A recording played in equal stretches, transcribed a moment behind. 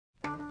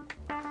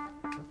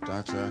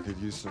Doctor, I could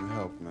use some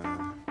help,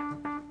 man.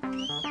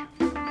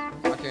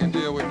 I can't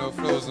deal with no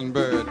frozen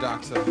bird,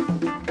 doctor.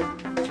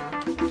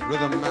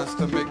 Rhythm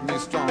master, make me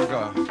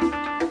stronger.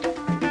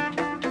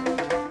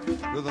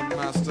 Rhythm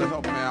master,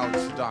 help me out,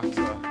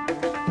 doctor.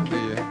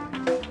 Yeah.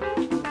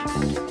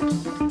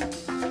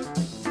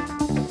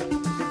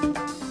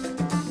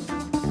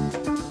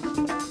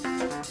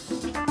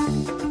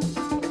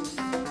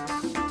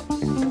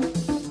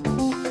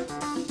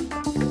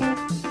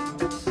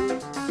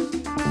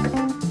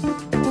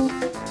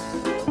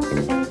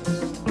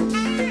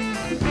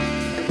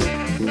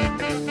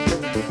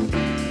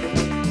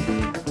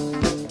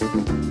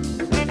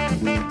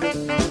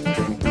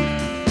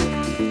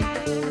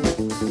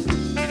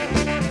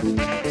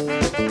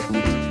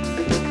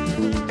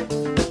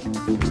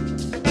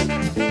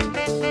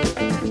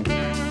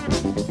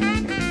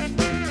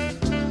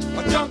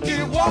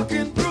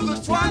 Walking through the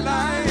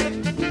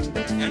twilight,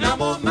 and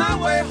I'm on my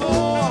way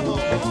home.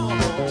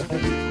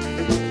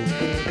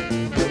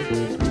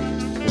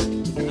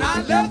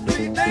 I left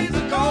 3 days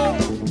ago,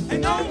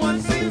 and no one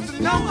seems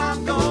to know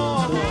I'm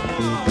gone.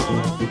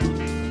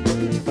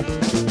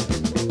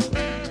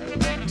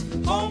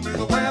 Home is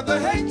where the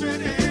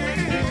hatred is.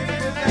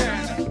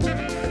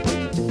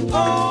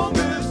 Home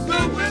is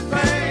filled with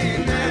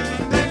pain,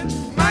 and it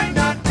might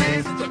not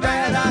be such a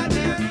bad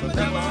idea, but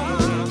never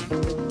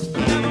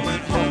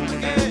went home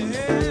again.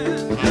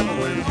 Never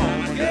went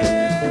home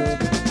again.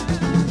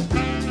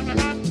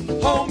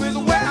 Home is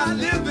where I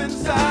live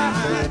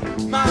inside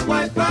my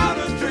white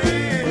powder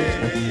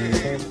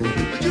dream.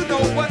 But you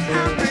know what I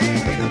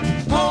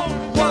mean. Home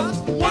was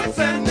once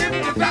an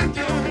empty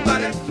vacuum,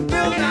 but it's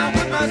filled now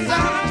with my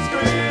silent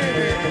scream.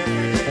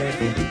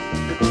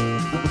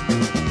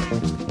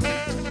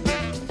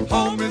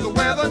 Home is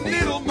where the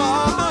needle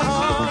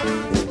mark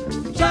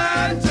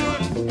tried to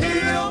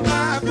heal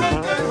my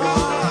broken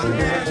heart.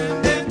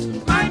 And it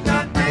might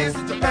not be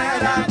such a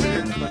bad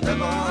idea, but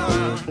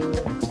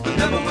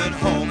never went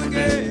home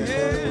again.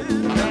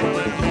 Never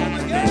went home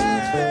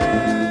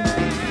again.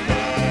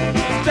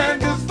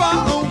 Stand as far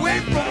away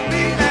from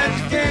me as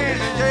you can.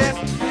 Yes,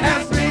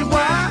 ask me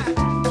why.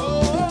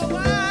 Oh,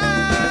 why?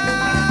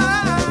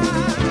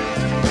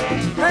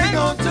 Hang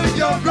on to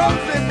your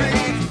ropes and me.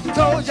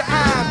 Close your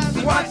eyes,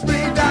 watch me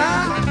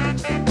die.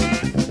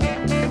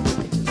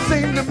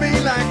 Seem to me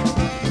like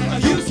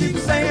you keep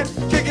saying,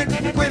 kick it,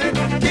 quit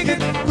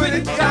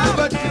it, die,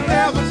 but you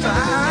never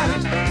try.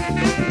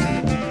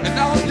 And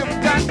all you've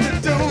got to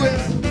do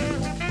is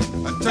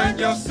turn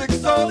your sick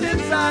soul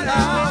inside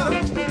out,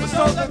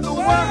 so that the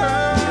world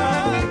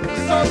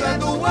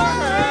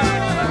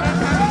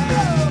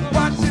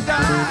watch you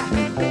die,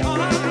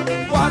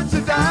 watch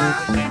you die,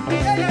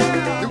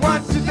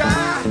 watch you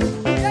die.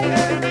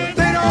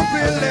 They don't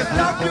really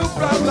love you,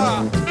 brother.